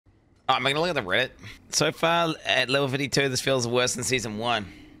Oh, I'm gonna look at the Reddit. So far, at level 52, this feels worse than Season 1.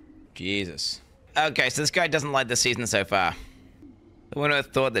 Jesus. Okay, so this guy doesn't like the season so far. I would have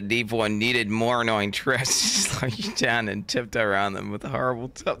thought that D4 needed more annoying traps to slow you down and tiptoe around them with horrible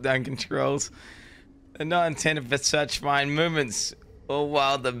top-down controls. They're not intended for such fine movements, all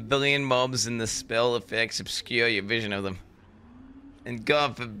while the billion mobs and the spell effects obscure your vision of them. And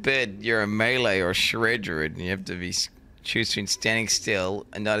God forbid you're a melee or shred druid and you have to choose between standing still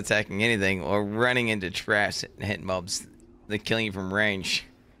and not attacking anything or running into traps and hit mobs that killing you from range.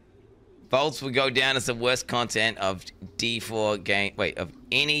 Bolts will go down as the worst content of D4 game. Wait, of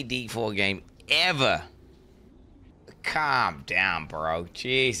any D4 game ever. Calm down, bro.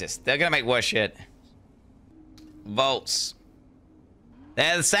 Jesus, they're gonna make worse shit. Volts.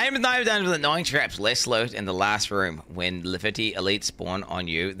 They're the same as Knife Dungeons with annoying traps, less loot in the last room. When the 50 elites spawn on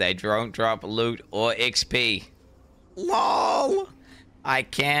you, they don't drop loot or XP. LOL. I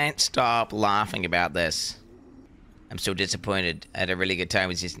can't stop laughing about this. I'm so disappointed. I had a really good time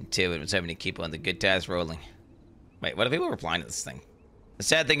with Season 2 and was hoping to keep on the good times rolling. Wait, what are people replying to this thing? The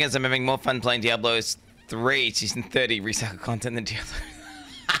sad thing is I'm having more fun playing Diablo 3 Season 30 recycled content than Diablo.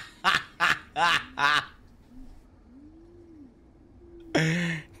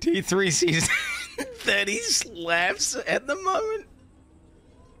 T3 Season 30 slaps at the moment.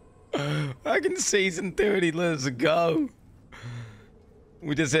 Fucking Season 30, let's go.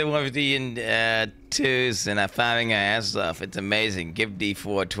 We just had 150 in 2s and are farming our asses off. It's amazing. Give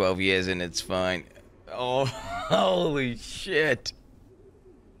D4 12 years and it's fine. Oh, holy shit.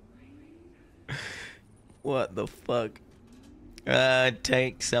 What the fuck?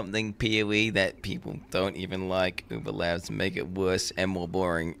 Take something PoE that people don't even like, Uber Labs, to make it worse and more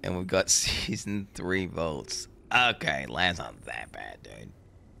boring, and we've got Season 3 Volts. Okay, that's not that bad, dude.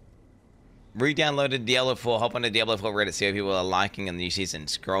 Re-downloaded Diablo 4. Hop on the Diablo 4 Reddit, see what people are liking in the new season.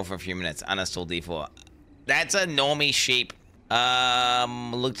 Scroll for a few minutes. Uninstall D4. That's a normie sheep.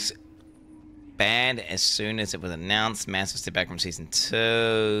 Looks bad as soon as it was announced. Massive step back from Season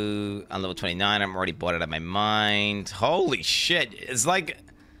 2. On level 29, I'm already bored out of my mind. Holy shit. It's like...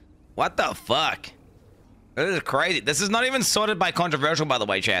 What the fuck? This is crazy. This is not even sorted by controversial, by the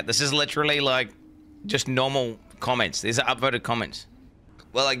way, chat. This is literally like... just normal comments. These are upvoted comments.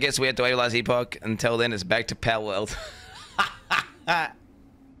 Well, I guess we have to wait last epoch. Until then, it's back to Pal World.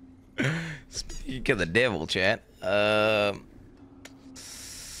 Speak of the devil, chat.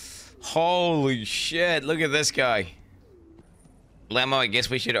 Holy shit, look at this guy. Lamo, I guess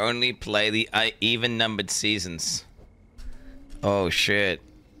we should only play the even-numbered seasons. Oh, shit.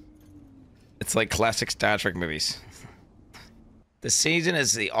 It's like classic Star Trek movies. The season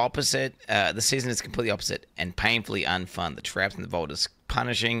is the opposite. The season is completely opposite and painfully unfun. The traps in the vault is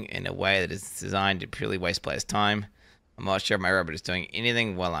punishing in a way that is designed to purely waste players' time. I'm not sure if my robot is doing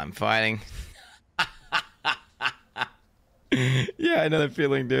anything while I'm fighting. Yeah, I know that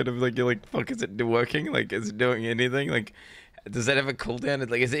feeling, dude. Of like, you're like, fuck, is it working? Like, is it doing anything? Like, does that have a cooldown?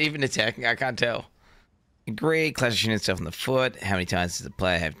 Like, is it even attacking? I can't tell. Agree. Clash shooting itself in the foot. How many times does the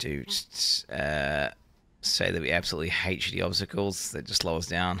player have to say that we absolutely hate shitty obstacles that just slow us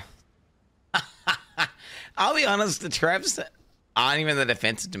down? I'll be honest, the traps aren't even that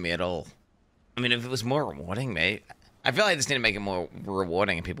offensive to me at all. I mean, if it was more rewarding, mate. I feel like I just need to make it more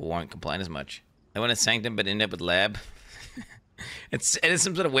rewarding and people won't complain as much. They want a Sanctum but end up with Lab. It is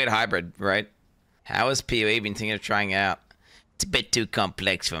some sort of weird hybrid, right? How has PoE been thinking of trying out? It's a bit too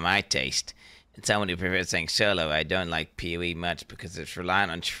complex for my taste. And someone who prefers saying solo, I don't like PoE much because it's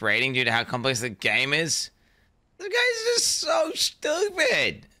reliant on trading due to how complex the game is. The guy's just so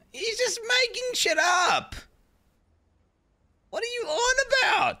stupid. He's just making shit up. What are you on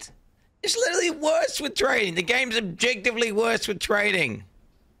about? It's literally worse with trading. The game's objectively worse with trading.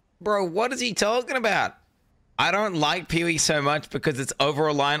 Bro, what is he talking about? I don't like PoE so much because it's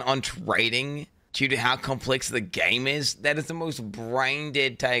over-reliant on trading due to how complex the game is. That is the most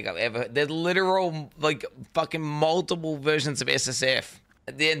brain-dead take I've ever heard. There's literal, like, fucking multiple versions of SSF.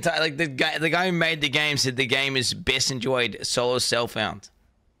 The entire, like, the guy who made the game said the game is best enjoyed solo self-found.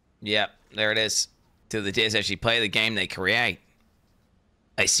 Yep, there it is. To the devs actually play the game they create.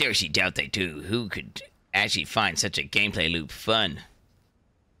 I seriously doubt they do. Who could actually find such a gameplay loop fun?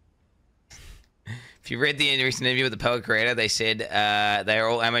 If you read the recent interview with the Power Creator, they said they are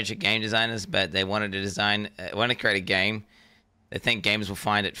all amateur game designers, but they wanted to create a game. They think gamers will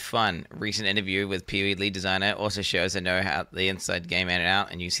find it fun. A recent interview with PoE lead designer also shows they know how the inside game in and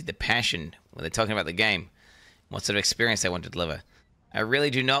out, and you see the passion when they're talking about the game, what sort of experience they want to deliver. I really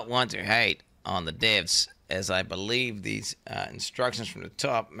do not want to hate on the devs, as I believe these instructions from the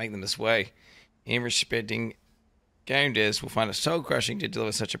top make them this way. In respecting game devs will find it so crushing to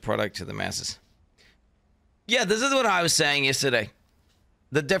deliver such a product to the masses. Yeah, this is what I was saying yesterday.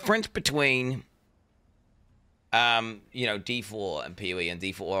 The difference between, you know, D4 and PoE and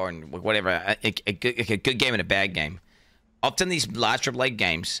D4 and whatever, a good game and a bad game. Often these large AAA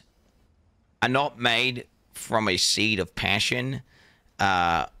games are not made from a seed of passion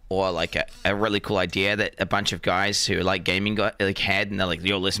or like a really cool idea that a bunch of guys who like gaming had, and they're like,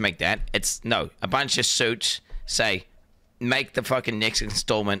 yo, let's make that. It's no, a bunch of suits say, make the fucking next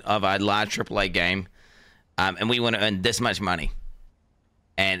installment of a large AAA game, and we want to earn this much money.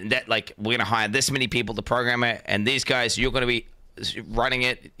 And that, like, we're going to hire this many people to program it, and these guys, you're going to be running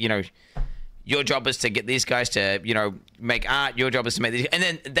it, you know, your job is to get these guys to, you know, make art, your job is to make these, and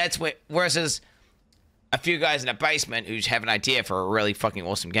then that's where, versus a few guys in a basement who have an idea for a really fucking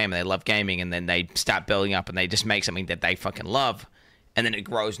awesome game, and they love gaming, and then they start building up, and they just make something that they fucking love, and then it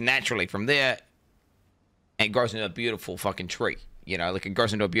grows naturally from there, and it grows into a beautiful fucking tree, you know, like it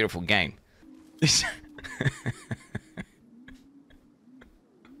grows into a beautiful game.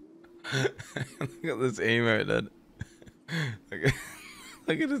 Look at this emote, dude.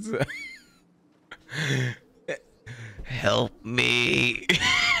 Look at this. Help me.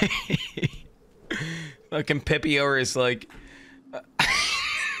 Fucking Pepior is like,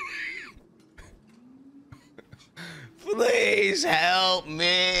 please help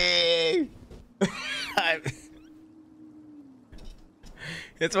me.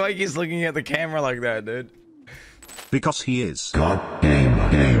 That's why he's looking at the camera like that, dude. Because he is God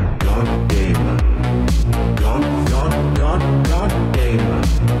game.